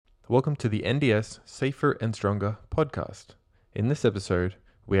Welcome to the NDS Safer and Stronger podcast. In this episode,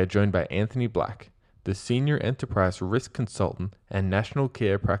 we are joined by Anthony Black, the Senior Enterprise Risk Consultant and National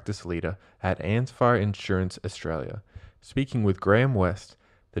Care Practice Leader at Ansfire Insurance Australia, speaking with Graham West,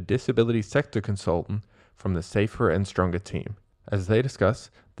 the Disability Sector Consultant from the Safer and Stronger team, as they discuss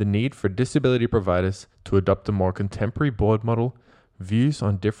the need for disability providers to adopt a more contemporary board model, views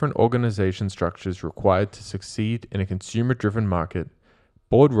on different organisation structures required to succeed in a consumer-driven market,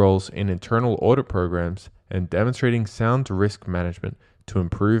 board roles in internal audit programs, and demonstrating sound risk management to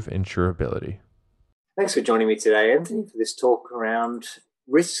improve insurability. Thanks for joining me today, Anthony, for this talk around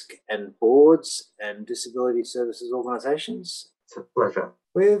risk and boards and disability services organisations. It's a pleasure.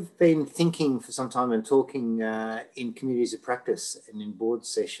 We've been thinking for some time and talking in communities of practice and in board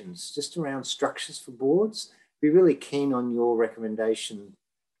sessions just around structures for boards. Be really keen on your recommendation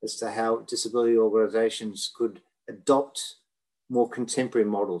as to how disability organisations could adopt more contemporary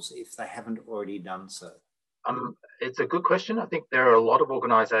models if they haven't already done so. It's a good question. I think there are a lot of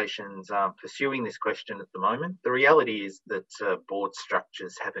organisations pursuing this question at the moment. The reality is that board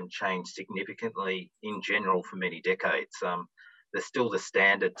structures haven't changed significantly in general for many decades. There's still the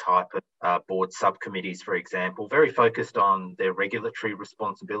standard type of board subcommittees, for example, very focused on their regulatory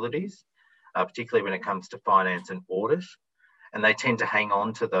responsibilities, particularly when it comes to finance and audit. And they tend to hang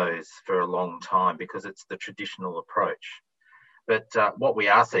on to those for a long time because it's the traditional approach. But what we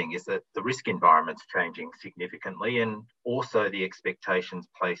are seeing is that the risk environment's changing significantly, and also the expectations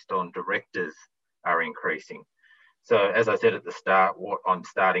placed on directors are increasing. So as I said at the start, what I'm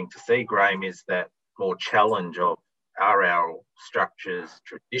starting to see, Graham, is that more challenge of, are our structures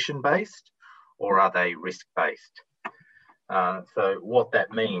tradition-based or are they risk-based? So what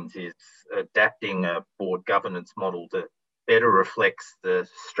that means is adapting a board governance model that better reflects the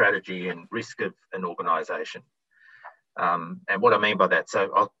strategy and risk of an organisation. And what I mean by that,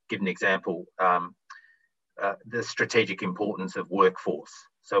 so I'll give an example, the strategic importance of workforce.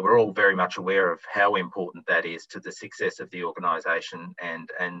 So we're all very much aware of how important that is to the success of the organisation and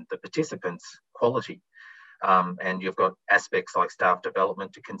the participants' quality. And you've got aspects like staff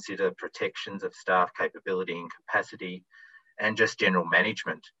development to consider, protections of staff capability and capacity, and just general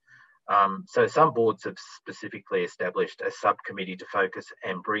management. So some boards have specifically established a subcommittee to focus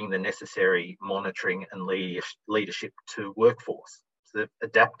and bring the necessary monitoring and leadership to workforce. So they've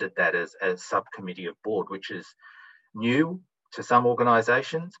adapted that as a subcommittee of board, which is new to some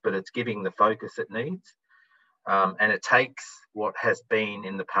organisations, but it's giving the focus it needs. And it takes what has been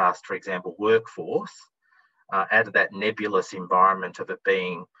in the past, for example, workforce, out of that nebulous environment of it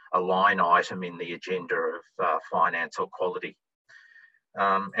being a line item in the agenda of finance or quality.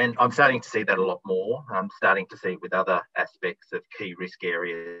 And I'm starting to see that a lot more. I'm starting to see it with other aspects of key risk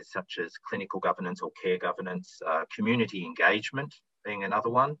areas, such as clinical governance or care governance, community engagement being another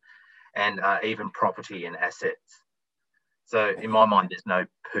one, and even property and assets. So in my mind, there's no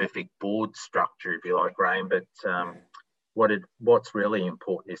perfect board structure, if you like, Graham, but what's really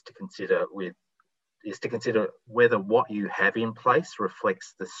important is to consider whether what you have in place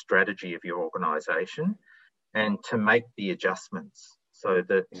reflects the strategy of your organisation and to make the adjustments, so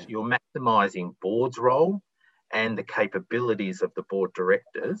that you're maximising board's role and the capabilities of the board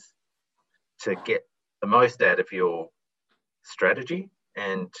directors to get the most out of your strategy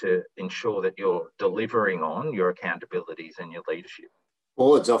and to ensure that you're delivering on your accountabilities and your leadership.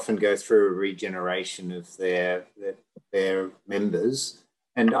 Boards often go through a regeneration of their members,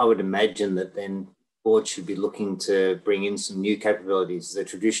 and I would imagine that then boards should be looking to bring in some new capabilities. The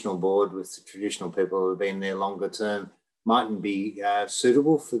traditional board with the traditional people who have been there longer term mightn't be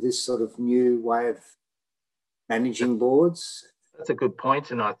suitable for this sort of new way of managing boards. That's a good point,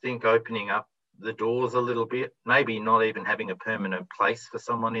 and I think opening up the doors a little bit, maybe not even having a permanent place for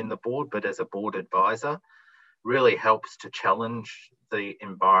someone in the board, but as a board advisor, really helps to challenge the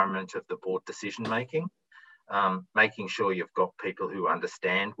environment of the board decision making. Making sure you've got people who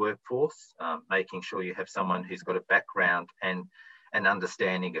understand workforce, making sure you have someone who's got a background and an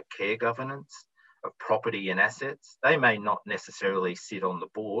understanding of care governance, of property and assets. They may not necessarily sit on the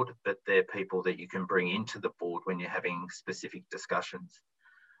board, but they're people that you can bring into the board when you're having specific discussions.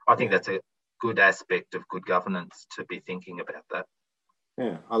 I think that's a good aspect of good governance to be thinking about that.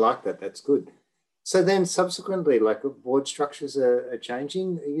 Yeah, I like that. That's good. So then subsequently, like board structures are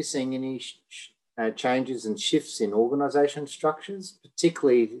changing. Are you seeing any changes and shifts in organisation structures,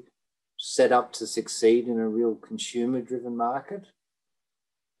 particularly set up to succeed in a real consumer-driven market?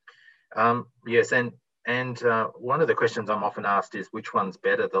 Yes, and one of the questions I'm often asked is which one's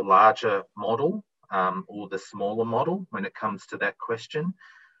better, the larger model or the smaller model when it comes to that question.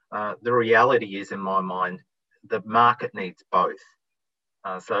 The reality is, in my mind, the market needs both.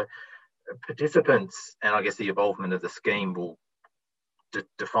 So participants, and I guess the evolvement of the scheme will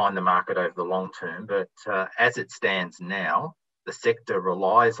define the market over the long term, but as it stands now, the sector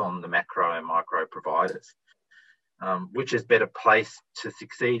relies on the macro and micro providers. Which is better placed to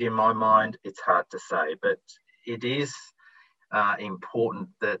succeed in my mind, it's hard to say, but it is important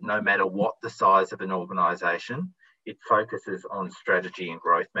that no matter what the size of an organisation, it focuses on strategy and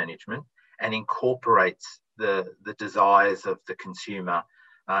growth management and incorporates the desires of the consumer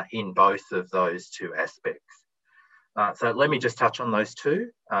in both of those two aspects. So let me just touch on those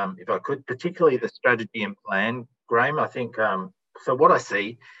two, if I could, particularly the strategy and plan, Graham. I think, so what I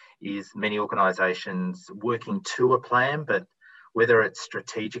see is many organisations working to a plan, but whether it's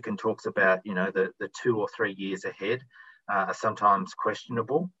strategic and talks about, the 2 or 3 years ahead are sometimes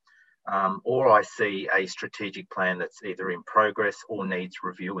questionable, or I see a strategic plan that's either in progress or needs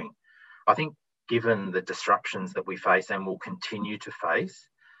reviewing. I think given the disruptions that we face and will continue to face,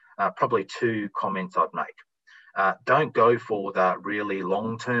 probably 2 comments I'd make. Don't go for the really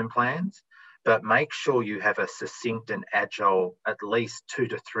long-term plans, but make sure you have a succinct and agile, at least 2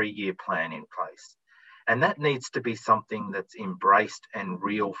 to 3 year plan in place. And that needs to be something that's embraced and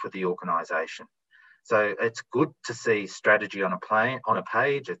real for the organisation. So it's good to see strategy on a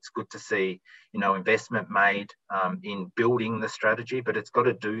page. It's good to see, investment made in building the strategy, but it's got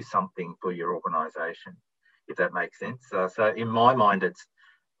to do something for your organisation, if that makes sense. So in my mind, it's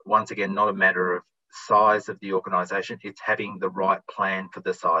once again not a matter of size of the organisation, it's having the right plan for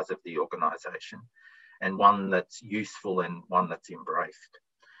the size of the organisation, and one that's useful and one that's embraced.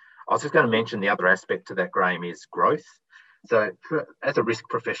 I was just going to mention the other aspect to that, Graham, is growth. So as a risk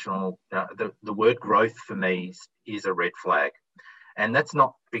professional, the word growth for me is a red flag. And that's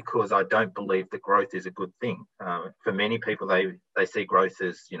not because I don't believe that growth is a good thing. For many people, they see growth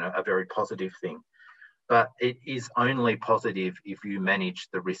as, a very positive thing. But it is only positive if you manage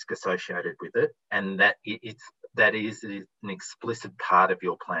the risk associated with it, and that is an explicit part of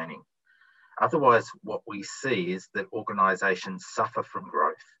your planning. Otherwise, what we see is that organisations suffer from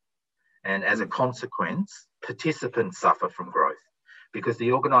growth. And as a consequence, participants suffer from growth because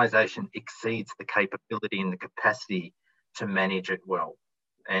the organisation exceeds the capability and the capacity to manage it well.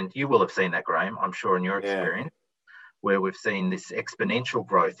 And you will have seen that, Graham, I'm sure, in your experience, where we've seen this exponential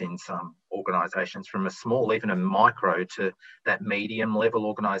growth in some organisations from a small, even a micro, to that medium level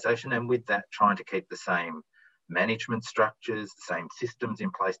organisation, and with that trying to keep the same management structures, the same systems in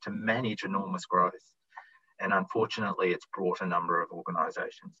place to manage enormous growth. And unfortunately, it's brought a number of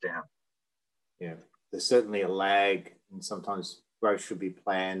organisations down. Yeah, there's certainly a lag, and sometimes growth should be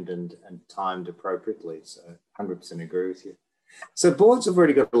planned and timed appropriately. So 100% agree with you. So boards have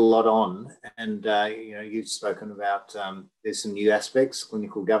already got a lot on, and you've spoken about there's some new aspects,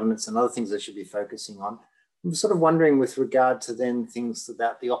 clinical governance and other things they should be focusing on. I'm sort of wondering with regard to then things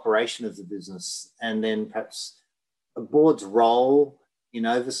about the operation of the business, and then perhaps a board's role in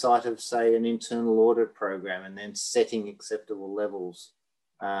oversight of, say, an internal audit program, and then setting acceptable levels.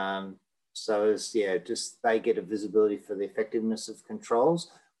 So as, just they get a visibility for the effectiveness of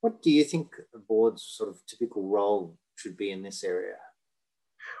controls. What do you think a board's sort of typical role should be in this area?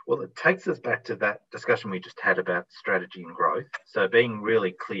 Well, it takes us back to that discussion we just had about strategy and growth. So being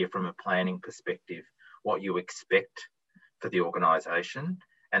really clear from a planning perspective, what you expect for the organisation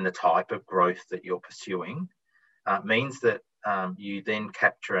and the type of growth that you're pursuing means that you then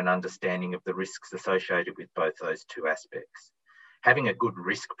capture an understanding of the risks associated with both those two aspects. Having a good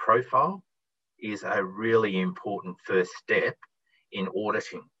risk profile is a really important first step in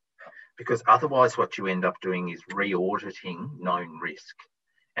auditing, because otherwise what you end up doing is re-auditing known risk.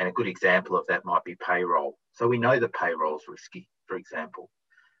 And a good example of that might be payroll. So we know that payroll is risky, for example.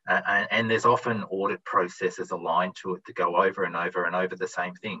 And there's often audit processes aligned to it to go over and over and over the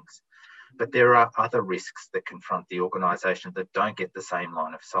same things. But there are other risks that confront the organisation that don't get the same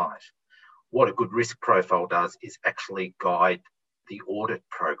line of sight. What a good risk profile does is actually guide the audit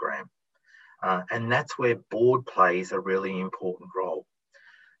program. And that's where board plays a really important role.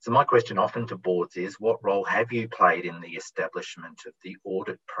 So my question often to boards is, what role have you played in the establishment of the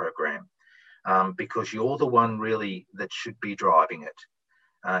audit program? Because you're the one really that should be driving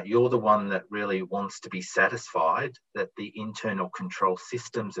it. You're the one that really wants to be satisfied that the internal control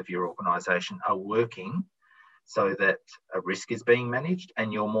systems of your organisation are working so that a risk is being managed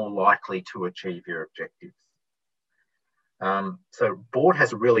and you're more likely to achieve your objectives. So board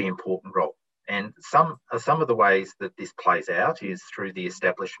has a really important role. And some of the ways that this plays out is through the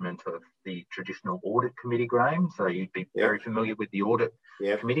establishment of the traditional audit committee, Graham. So you'd be very familiar with the audit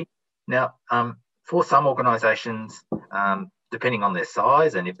committee. Now, for some organisations, depending on their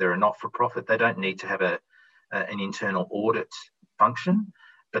size and if they're a not-for-profit, they don't need to have an internal audit function,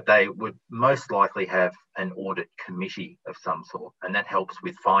 but they would most likely have an audit committee of some sort, and that helps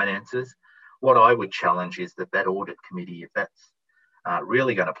with finances. What I would challenge is that audit committee, if that's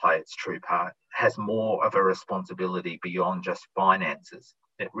really going to play its true part, has more of a responsibility beyond just finances.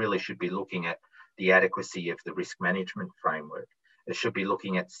 It really should be looking at the adequacy of the risk management framework. It should be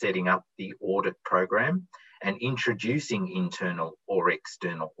looking at setting up the audit program and introducing internal or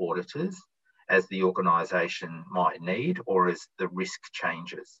external auditors as the organisation might need or as the risk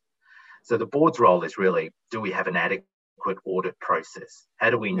changes. So the board's role is really, do we have an adequate audit process? How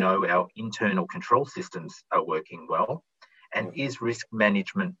do we know our internal control systems are working well? And is risk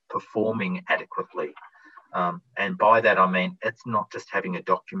management performing adequately? And by that, I mean, it's not just having a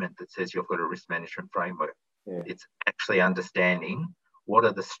document that says you've got a risk management framework. Yeah. It's actually understanding what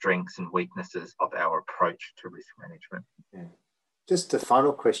are the strengths and weaknesses of our approach to risk management. Yeah. Just a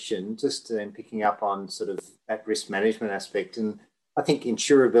final question, just then picking up on sort of that risk management aspect. And I think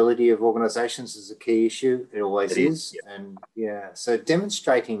insurability of organisations is a key issue. It always is. Yep. And so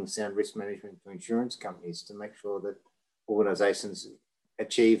demonstrating sound risk management to insurance companies to make sure that organisations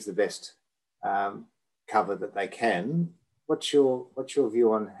achieve the best cover that they can. What's your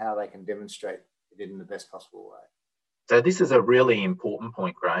view on how they can demonstrate it in the best possible way? So this is a really important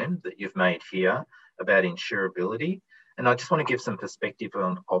point, Graham, that you've made here about insurability. And I just want to give some perspective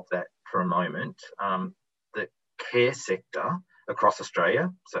of that for a moment. The care sector across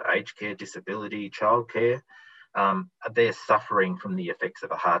Australia, so aged care, disability, childcare, they're suffering from the effects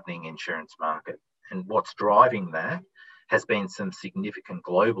of a hardening insurance market. And what's driving that has been some significant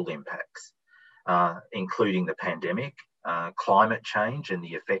global impacts, including the pandemic, climate change and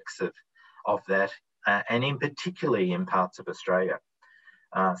the effects of that, and in particularly in parts of Australia.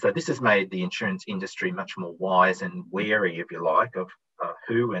 So this has made the insurance industry much more wise and wary, if you like, of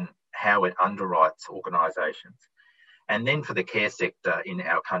who and how it underwrites organisations. And then for the care sector in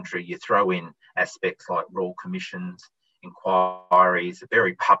our country, you throw in aspects like royal commissions, inquiries,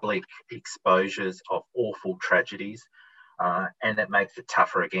 very public exposures of awful tragedies, and it makes it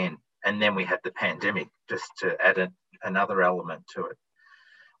tougher again. And then we had the pandemic, just to add another element to it.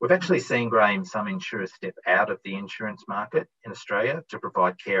 We've actually seen, Graham, some insurers step out of the insurance market in Australia to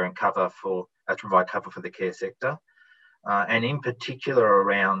provide care and cover for the care sector, and in particular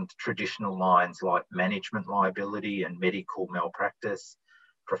around traditional lines like management liability and medical malpractice,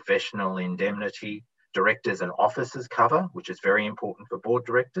 professional indemnity, directors and officers cover, which is very important for board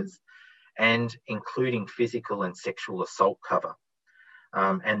directors, and including physical and sexual assault cover.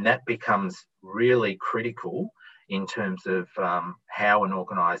 And that becomes really critical in terms of how an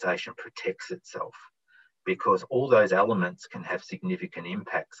organisation protects itself, because all those elements can have significant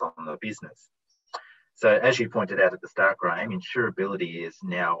impacts on the business. So as you pointed out at the start, Graham, insurability is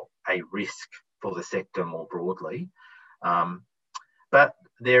now a risk for the sector more broadly. But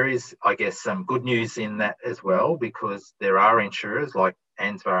there is, I guess, some good news in that as well, because there are insurers like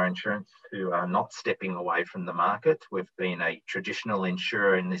Ansvar Insurance who are not stepping away from the market. We've been a traditional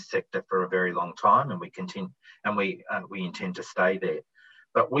insurer in this sector for a very long time, and we intend to stay there.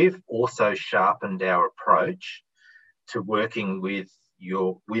 But we've also sharpened our approach to working with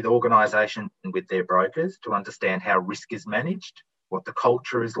organisations and with their brokers to understand how risk is managed, what the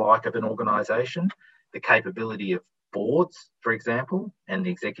culture is like of an organisation, the capability of boards, for example, and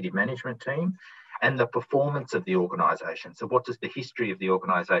the executive management team, and the performance of the organisation. So what does the history of the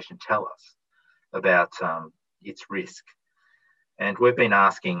organisation tell us about its risk? And we've been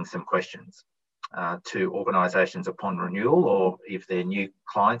asking some questions to organisations upon renewal, or if they're new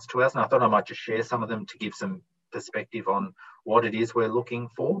clients to us. And I thought I might just share some of them to give some perspective on what it is we're looking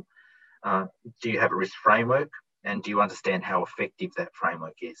for. Do you have a risk framework? And do you understand how effective that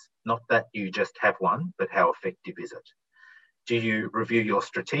framework is? Not that you just have one, but how effective is it? Do you review your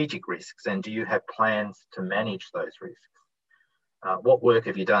strategic risks, and do you have plans to manage those risks? What work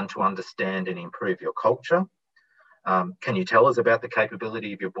have you done to understand and improve your culture? Can you tell us about the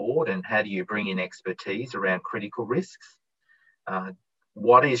capability of your board, and how do you bring in expertise around critical risks?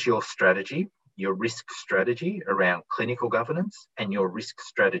 What is your strategy, your risk strategy around clinical governance, and your risk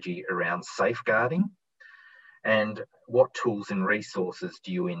strategy around safeguarding? And what tools and resources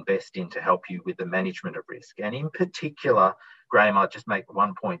do you invest in to help you with the management of risk? And in particular, Graham, I'll just make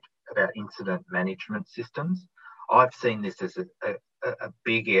one point about incident management systems. I've seen this as a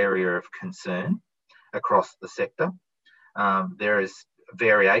big area of concern across the sector. There is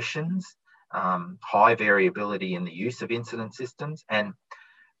variations, high variability in the use of incident systems. And,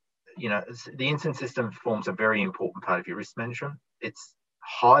 the incident system forms a very important part of your risk management. It's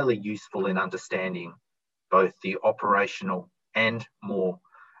highly useful in understanding both the operational and more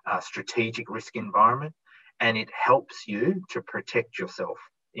strategic risk environment. and it helps you to protect yourself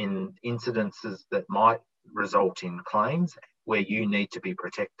in incidences that might result in claims where you need to be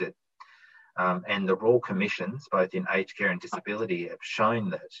protected. And the Royal Commissions, both in aged care and disability, have shown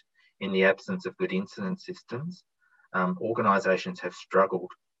that in the absence of good incident systems, organisations have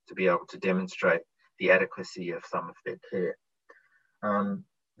struggled to be able to demonstrate the adequacy of some of their care.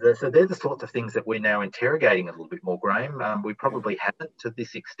 So they're the sorts of things that we're now interrogating a little bit more, Graham. We probably haven't to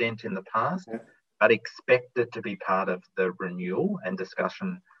this extent in the past, but expect it to be part of the renewal and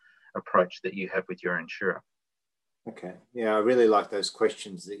discussion approach that you have with your insurer. Okay. Yeah, I really like those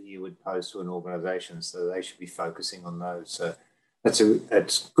questions that you would pose to an organisation, so they should be focusing on those. So that's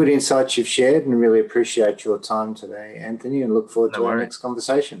good insights you've shared, and really appreciate your time today, Anthony, and look forward to our next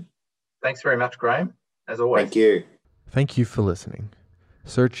conversation. Thanks very much, Graham, as always. Thank you. Thank you for listening.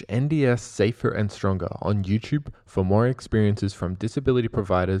 Search NDS Safer and Stronger on YouTube for more experiences from disability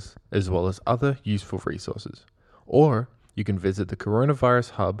providers as well as other useful resources. Or you can visit the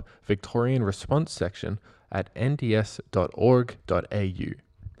Coronavirus Hub Victorian Response section at nds.org.au.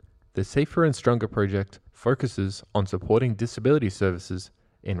 The Safer and Stronger project focuses on supporting disability services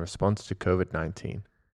in response to COVID-19.